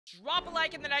Drop a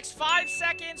like in the next 5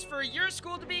 seconds for your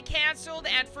school to be canceled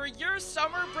and for your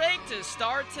summer break to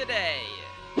start today.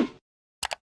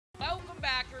 Welcome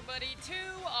back, everybody,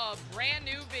 to a brand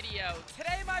new video.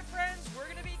 Today, my friends, we're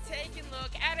going to be taking a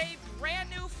look at a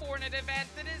brand new Fortnite event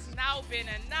that has now been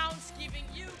announced, giving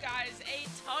you guys a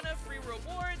ton of free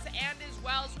rewards and as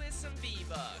well as with some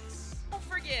V-Bucks. Don't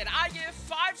forget, I give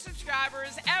 5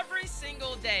 subscribers every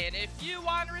single day, and if you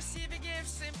want to receive a gift,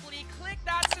 simply click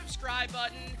that subscribe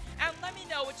button and let me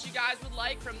know what you guys would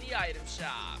like from the item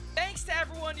shop. Thanks to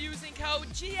everyone using code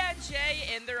GNJ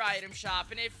in their item shop,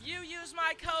 and if you use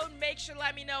my code, make sure to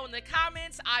let me know in the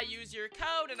comments. I use your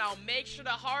code, and I'll make sure to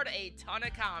heart a ton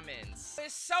of comments.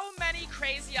 There's so many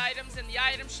crazy items in the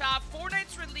item shop.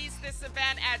 Fortnite's released this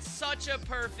event at such a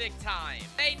perfect time.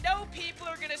 They know people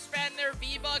are going to spend their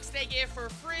V-Bucks they get for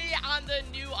free on the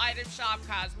new item shop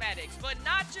cosmetics. But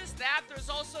not just that, there's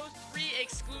also 3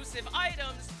 exclusive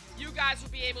items you guys will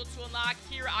be able to unlock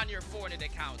here on your Fortnite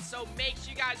account, so make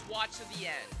sure you guys watch to the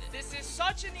end. This is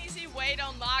such an easy way to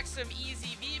unlock some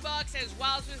easy V-Bucks as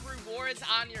well as with rewards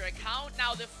on your account.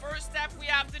 Now, the first step we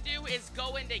have to do is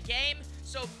go into game,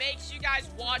 so make sure you guys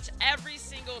watch every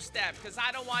single step because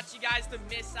I don't want you guys to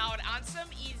miss out on some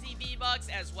easy V-Bucks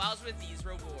as well as with these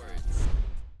rewards.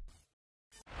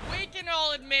 We can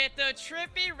all admit the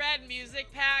trippy red music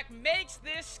pack makes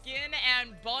this skin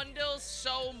and bundle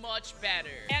so much better.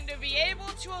 And to be able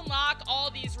to unlock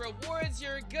all these rewards,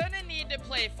 you're gonna need to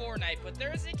play Fortnite. But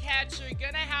there's a catch, you're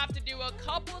gonna have to do a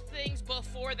couple things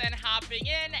before then hopping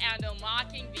in and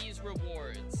unlocking these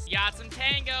rewards. You got some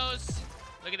tangos.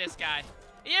 Look at this guy.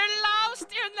 You're lost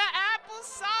in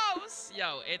the applesauce.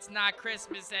 Yo, it's not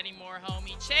Christmas anymore,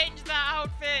 homie. Change the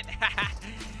outfit.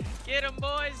 Get 'em,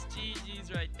 boys.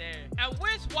 GG's right there. And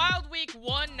with Wild Week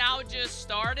 1 now just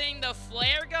starting, the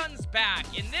flare gun's back.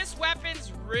 And this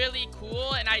weapon's really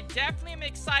cool, and I definitely am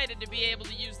excited to be able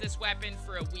to use this weapon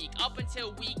for a week. Up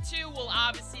until week 2, we'll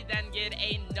obviously then get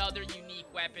another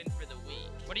unique weapon for the week.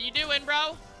 What are you doing,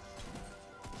 bro?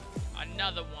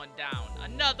 Another one down.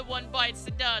 Another one bites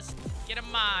the dust. Get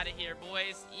him out of here,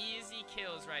 boys. Easy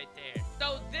kills right there.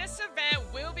 So this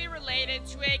event will be related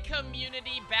to a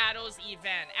community battles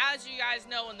event. As you guys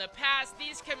know, in the past,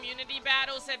 these community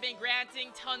battles have been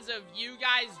granting tons of you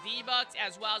guys V-Bucks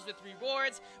as well as with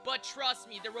rewards. But trust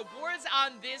me, the rewards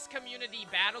on this community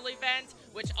battle event,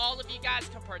 which all of you guys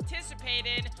can participate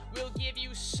in, will give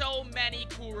you so many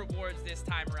cool rewards this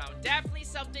time around. Definitely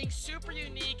something super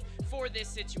unique for this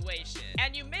situation.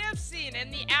 And you may have seen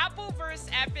in the Apple vs.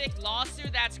 Epic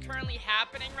lawsuit that's currently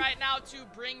happening right now to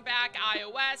bring back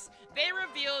iOS, they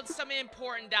revealed some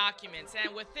important documents.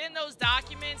 And within those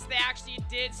documents, they actually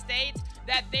did state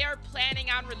that they are planning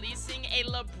on releasing a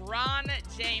Lebron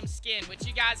James skin, which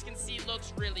you guys can see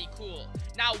looks really cool.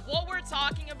 Now, what we're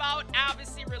talking about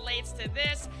obviously relates to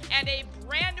this and a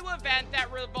brand new event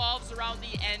that revolves around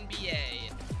the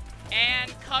NBA.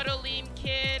 And Cuddling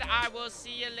Kid, I will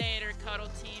see you later, Cuddle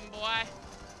Team Boy.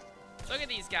 Look at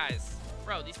these guys.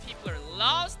 Bro, these people are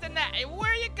lost in that. Hey,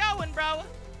 where are you going, bro?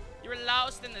 You're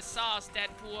lost in the sauce,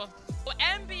 Deadpool. Well,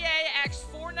 NBA X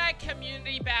Fortnite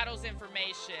Community Battles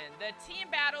information. The Team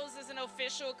Battles is an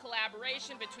official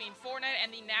collaboration between Fortnite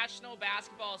and the National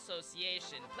Basketball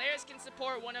Association. Players can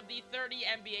support one of the 30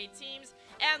 NBA teams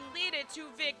and lead it to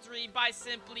victory by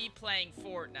simply playing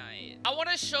Fortnite. I want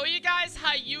to show you guys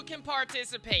how you can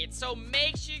participate, so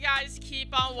make sure you guys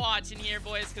keep on watching here,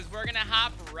 boys, because we're going to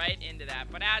hop right into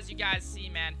that. But as you guys see,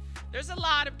 man, there's a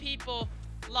lot of people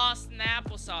lost in the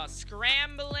applesauce,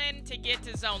 scrambling to get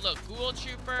to zone. Look, Ghoul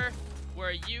Trooper, where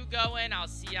are you going? I'll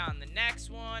see you on the next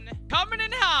one. Coming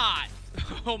in hot.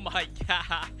 Oh my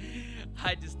god,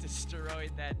 I just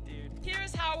destroyed that dude.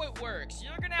 Here's how it works.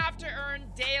 You're gonna have to earn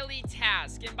daily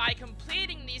tasks, and by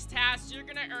completing these tasks, you're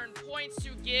gonna earn points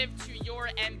to give to your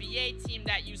NBA team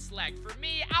that you select. For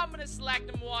me, I'm gonna select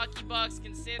the Milwaukee Bucks,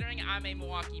 considering I'm a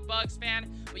Milwaukee Bucks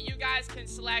fan, but you guys can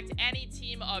select any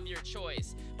team of your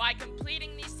choice. By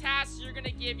completing these tasks, you're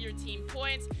gonna give your team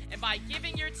points, and by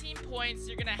giving your team points,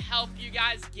 you're gonna help you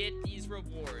guys get these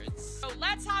rewards. So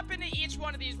let's hop into each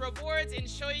one of these rewards and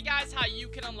show you guys how you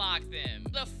can unlock them.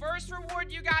 The first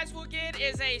reward you guys will get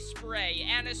is a spray,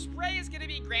 and a spray is going to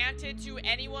be granted to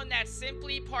anyone that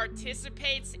simply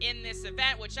participates in this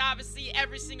event, which obviously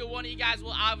every single one of you guys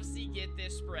will obviously get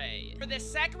this spray. For the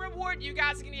second reward, you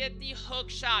guys are going to get the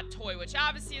hook shot toy, which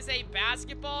obviously is a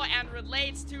basketball and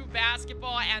relates to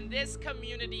basketball and this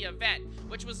community event,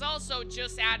 which was also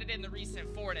just added in the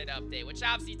recent Fortnite update, which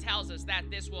obviously tells us that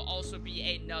this will also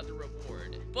be another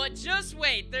reward. But just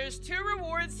wait, there's 2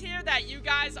 rewards here that you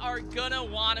guys are gonna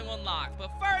want to unlock. But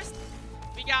first,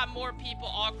 we got more people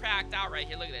all cracked out right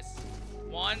here. Look at this.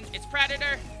 One. It's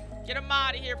Predator. Get him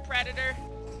out of here, Predator.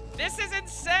 This is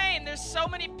insane. There's so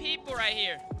many people right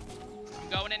here. I'm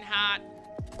going in hot.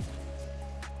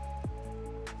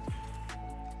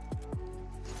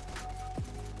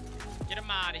 Get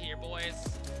him out of here, boys.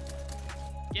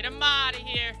 Get him out of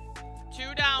here.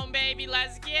 2 down, baby.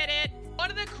 Let's get it. One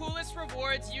of the coolest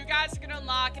rewards, you guys are going to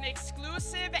unlock an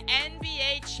exclusive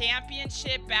NBA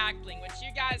championship back bling, which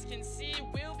you guys can see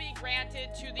will be granted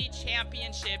to the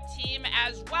championship team,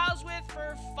 as well as with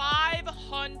for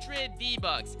 500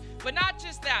 V-Bucks. But not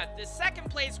just that, the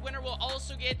second place winner will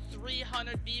also get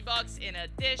 300 V-Bucks in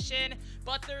addition,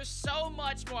 but there's so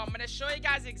much more. I'm going to show you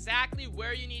guys exactly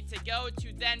where you need to go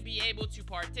to then be able to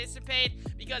participate,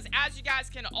 because as you guys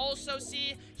can also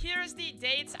see, here's the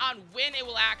dates on when it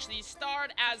will actually start,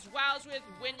 as well as with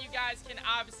when you guys can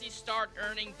obviously start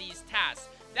earning these tasks.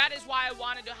 That is why I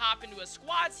wanted to hop into a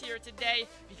squads here today,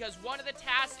 because one of the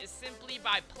tasks is simply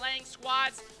by playing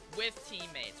squads with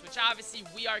teammates, which obviously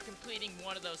we are completing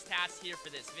one of those tasks here for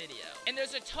this video. And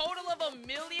there's a total of 1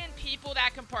 million people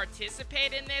that can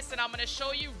participate in this, and I'm going to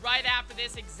show you right after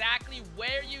this exactly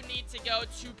where you need to go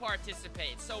to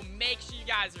participate. So make sure you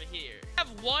guys are here. I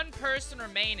have 1 person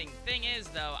remaining. Thing is,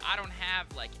 though, I don't have,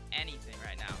 like, anything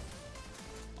right now.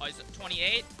 Oh, he's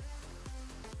 28?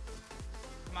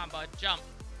 Come on, bud. Jump.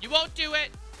 You won't do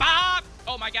it. Bob!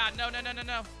 Oh, my God. No, no, no, no,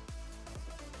 no.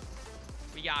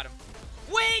 We got him.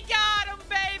 We got him,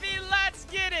 baby. Let's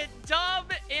get it.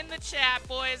 Dub in the chat,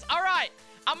 boys. All right.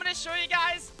 I'm going to show you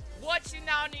guys what you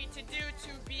now need to do to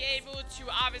be able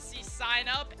to obviously sign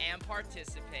up and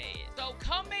participate. So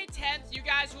come May 10th, you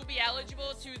guys will be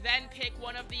eligible to then pick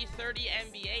one of the 30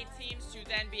 NBA teams to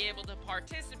then be able to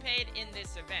participate in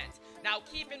this event. Now,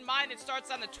 keep in mind, it starts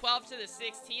on the 12th to the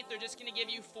 16th. They're just going to give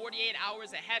you 48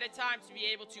 hours ahead of time to be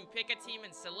able to pick a team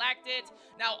and select it.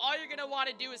 Now, all you're going to want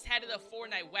to do is head to the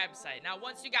Fortnite website. Now,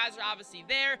 once you guys are obviously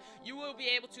there, you will be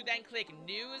able to then click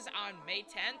News on May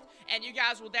 10th, and you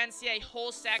guys will then see a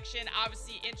whole section,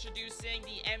 obviously introducing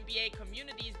the NBA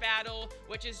Communities Battle,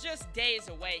 which is just days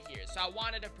away here. So I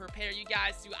wanted to prepare you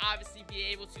guys to obviously be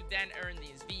able to then earn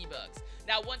these V-Bucks.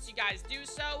 Now, once you guys do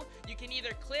so, you can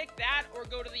either click that or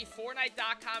go to the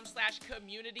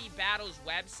Fortnite.com/community battles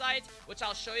website, which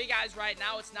I'll show you guys right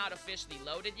now. It's not officially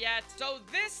loaded yet. So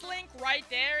this link right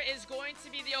there is going to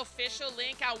be the official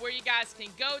link on where you guys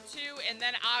can go to and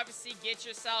then obviously get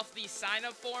yourself the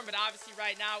sign-up form. But obviously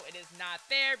right now it is not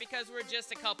there because we're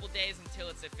just a couple days until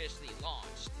it's officially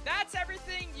launched. That's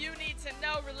everything you need to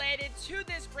know related to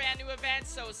this brand new event.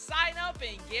 So sign up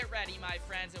and get ready, my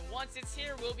friends. And once it's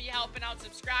here, we'll be helping out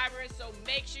subscribers, so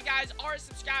make sure you guys are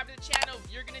subscribed to the channel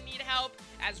if you're gonna need help,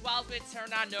 as well as with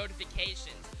turn on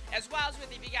notifications, as well as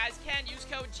with, if you guys can, use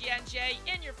code GNJ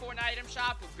in your Fortnite item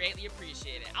shop. Would greatly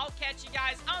appreciate it. I'll catch you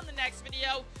guys on the next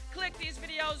video. Click these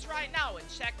videos right now and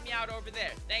check me out over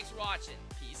there. Thanks for watching.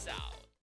 Peace out.